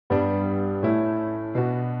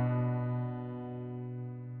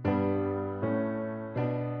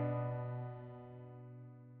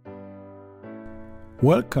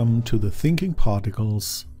Welcome to the Thinking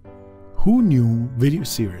Particles Who Knew video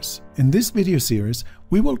series. In this video series,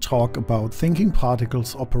 we will talk about thinking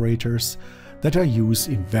particles operators that are used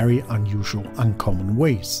in very unusual, uncommon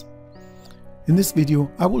ways. In this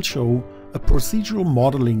video, I will show a procedural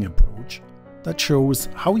modeling approach that shows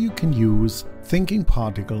how you can use thinking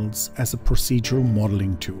particles as a procedural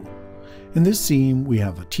modeling tool. In this scene, we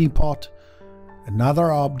have a teapot,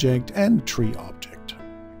 another object, and a tree object.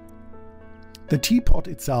 The teapot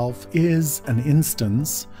itself is an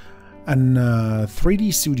instance, an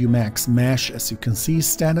 3D Studio Max mesh, as you can see,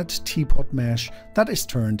 standard teapot mesh that is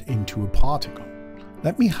turned into a particle.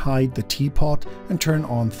 Let me hide the teapot and turn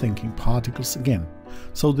on thinking particles again.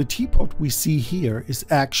 So the teapot we see here is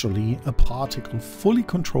actually a particle fully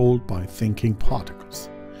controlled by thinking particles.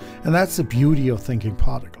 And that's the beauty of thinking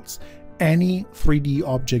particles. Any 3D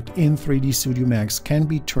object in 3D Studio Max can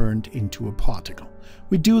be turned into a particle.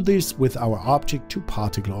 We do this with our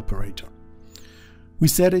object-to-particle operator. We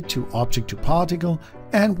set it to object-to-particle,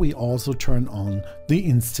 and we also turn on the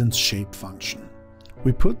instance shape function.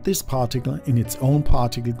 We put this particle in its own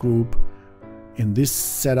particle group. In this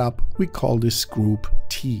setup, we call this group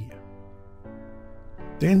T.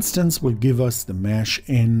 The instance will give us the mesh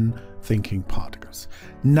in thinking particles.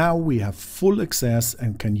 Now we have full access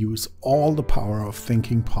and can use all the power of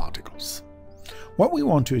thinking particles. What we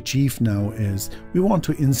want to achieve now is we want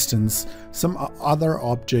to instance some other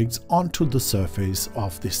objects onto the surface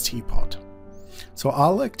of this teapot. So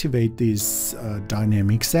I'll activate this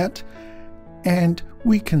dynamicSet, and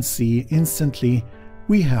we can see instantly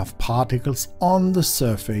we have particles on the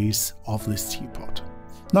surface of this teapot.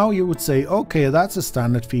 Now you would say, okay, that's a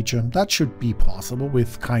standard feature. That should be possible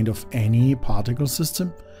with kind of any particle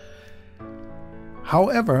system.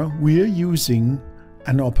 However, we are using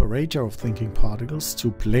an operator of thinking particles to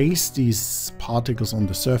place these particles on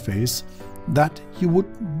the surface that you would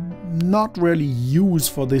not really use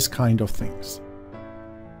for this kind of things.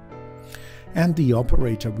 And the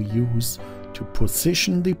operator we use to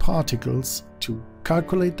position the particles, to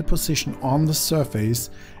calculate the position on the surface,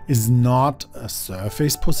 is not a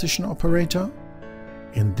surface position operator.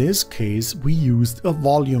 In this case, we used a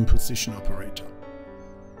volume position operator.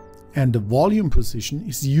 And the volume position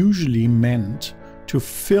is usually meant to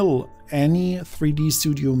fill any 3D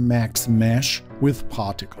Studio Max mesh with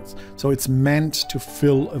particles. So it's meant to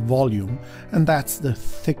fill a volume, and that's the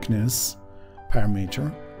thickness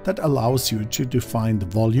parameter that allows you to define the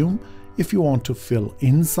volume if you want to fill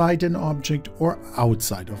inside an object or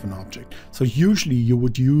outside of an object. So usually you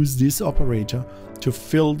would use this operator to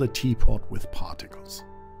fill the teapot with particles.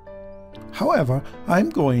 However, I'm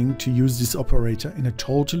going to use this operator in a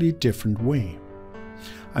totally different way.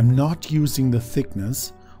 I'm not using the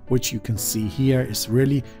thickness, which you can see here is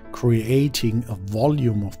really creating a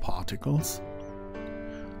volume of particles.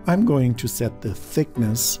 I'm going to set the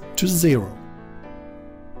thickness to 0.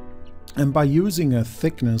 And by using a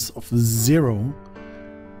thickness of 0,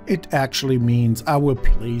 it actually means I will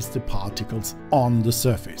place the particles on the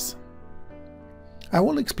surface. I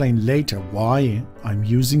will explain later why I'm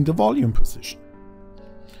using the volume position.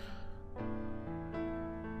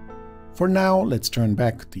 For now, let's turn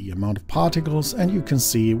back the amount of particles, and you can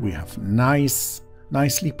see we have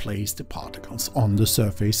nicely placed particles on the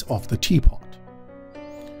surface of the teapot.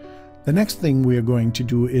 The next thing we are going to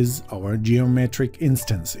do is our geometric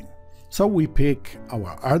instancing. So we pick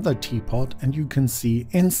our other teapot, and you can see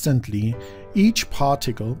instantly each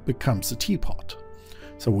particle becomes a teapot.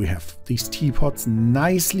 So we have these teapots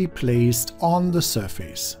nicely placed on the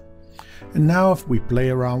surface. And now if we play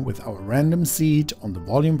around with our random seed on the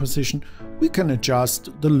volume position, we can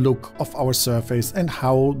adjust the look of our surface and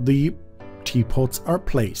how the teapots are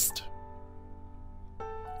placed.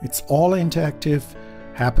 It's all interactive,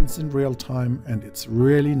 happens in real time, and it's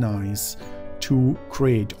really nice to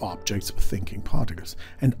create objects with thinking particles.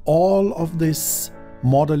 And all of this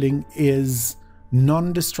modeling is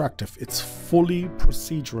non-destructive. It's fully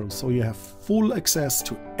procedural, so you have full access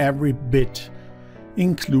to every bit,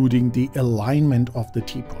 including the alignment of the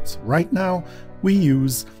teapots. Right now we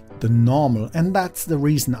use the normal, and that's the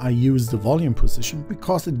reason I use the volume position,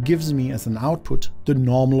 because it gives me as an output the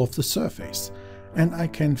normal of the surface, and I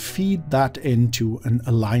can feed that into an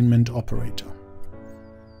alignment operator.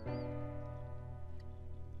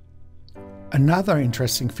 Another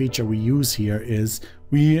interesting feature we use here is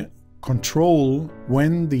we control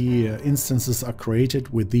when the instances are created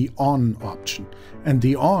with the on option, and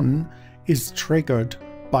the on is triggered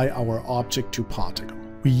by our object-to-particle.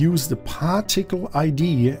 We use the particle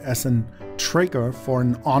ID as a trigger for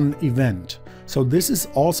an on event. So this is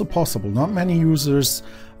also possible. Not many users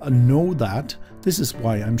know that, this is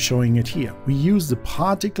why I'm showing it here. We use the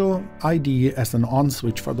particle ID as an on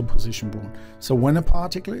switch for the position born. So when a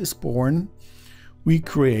particle is born, we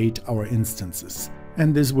create our instances.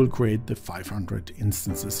 And this will create the 500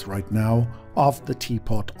 instances right now of the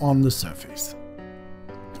teapot on the surface.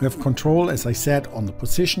 We have control, as I said, on the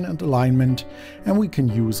position and alignment, and we can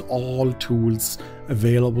use all tools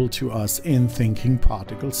available to us in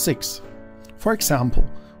thinkingParticles 6. For example,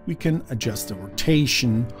 we can adjust the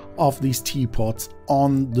rotation of these teapots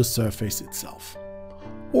on the surface itself.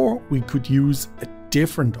 Or we could use a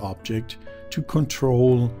different object to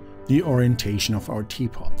control the orientation of our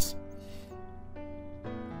teapots.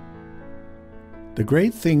 The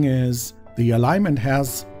great thing is the alignment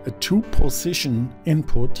has a 2-position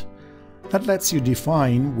input that lets you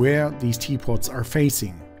define where these teapots are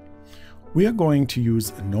facing. We are going to use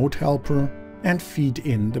a node helper and feed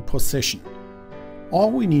in the position. All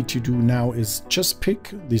we need to do now is just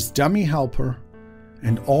pick this dummy helper,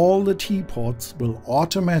 and all the teapots will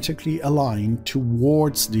automatically align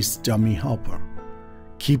towards this dummy helper.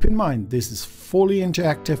 Keep in mind, this is fully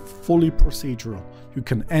interactive, fully procedural. You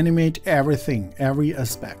can animate everything, every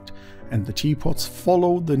aspect, and the teapots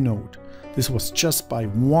follow the node. This was just by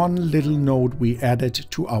one little node we added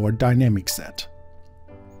to our dynamicSet.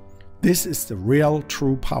 This is the real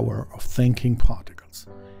true power of thinkingParticles.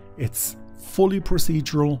 It's fully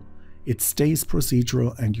procedural, it stays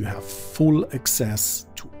procedural, and you have full access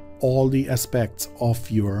to all the aspects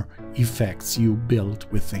of your effects you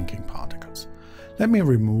build with thinkingParticles. Let me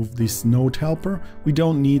remove this node helper. We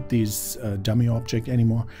don't need this dummy object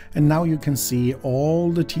anymore. And now you can see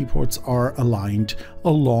all the teapots are aligned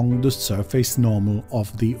along the surface normal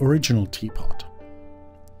of the original teapot.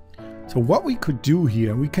 So what we could do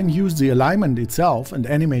here, we can use the alignment itself and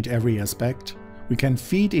animate every aspect. We can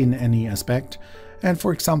feed in any aspect, and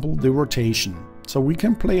for example the rotation. So we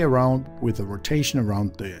can play around with the rotation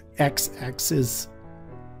around the x-axis,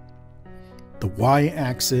 the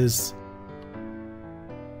y-axis,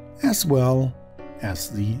 as well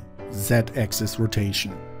as the z-axis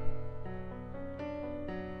rotation.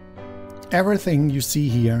 Everything you see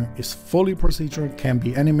here is fully procedural, can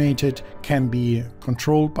be animated, can be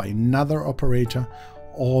controlled by another operator.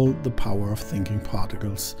 All the power of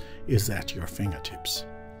thinkingParticles is at your fingertips.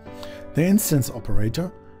 The instance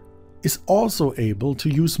operator is also able to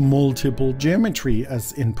use multiple geometry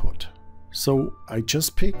as input. So I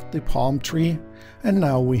just picked the palm tree, and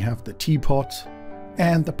now we have the teapot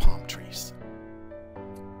and the palm trees.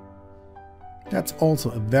 That's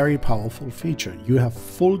also a very powerful feature. You have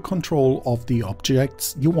full control of the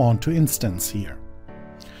objects you want to instance here.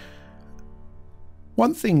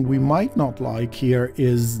 One thing we might not like here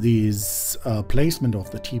is this placement of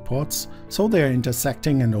the teapots, so they're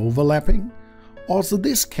intersecting and overlapping. Also,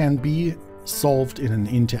 this can be solved in an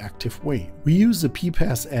interactive way. We use the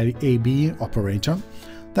PPass-AB operator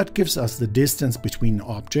that gives us the distance between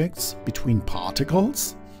objects, between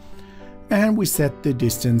particles, and we set the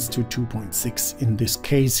distance to 2.6 in this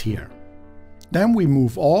case here. Then we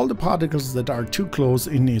move all the particles that are too close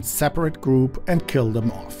in its separate group and kill them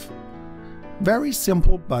off. Very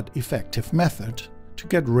simple but effective method to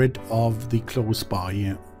get rid of the close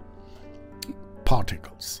by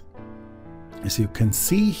particles. As you can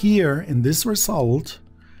see here in this result,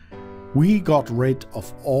 we got rid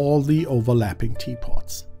of all the overlapping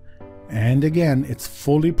teapots. And again, it's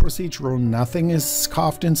fully procedural, nothing is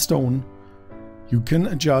carved in stone. You can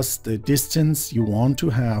adjust the distance you want to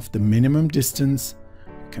have, the minimum distance.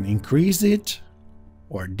 You can increase it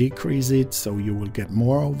or decrease it so you will get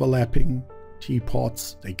more overlapping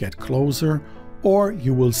teapots, they get closer, or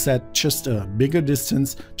you will set just a bigger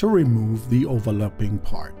distance to remove the overlapping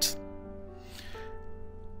parts.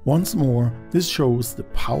 Once more, this shows the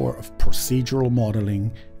power of procedural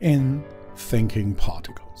modeling in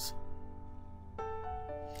thinkingParticles.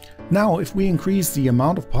 Now, if we increase the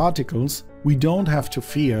amount of particles, we don't have to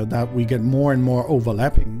fear that we get more and more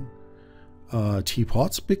overlapping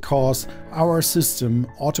teapots, because our system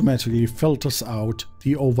automatically filters out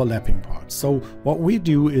the overlapping parts. So what we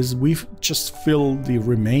do is we just fill the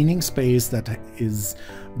remaining space that is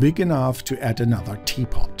big enough to add another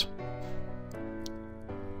teapot.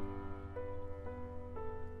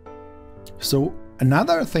 So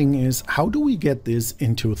another thing is, how do we get this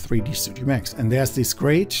into 3D Studio Max? And there's this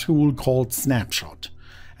great tool called Snapshot.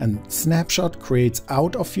 And Snapshot creates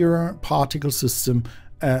out of your particle system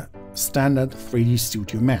a standard 3D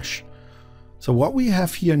Studio mesh. So what we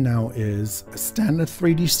have here now is a standard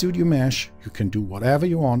 3D Studio mesh. You can do whatever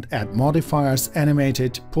you want, add modifiers, animate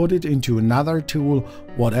it, put it into another tool,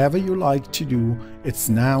 whatever you like to do. It's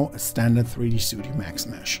now a standard 3D Studio Max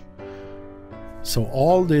mesh. So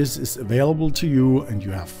all this is available to you and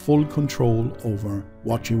you have full control over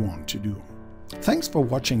what you want to do. Thanks for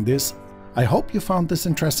watching this. I hope you found this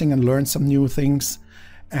interesting and learned some new things,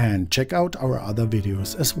 and check out our other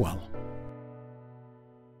videos as well.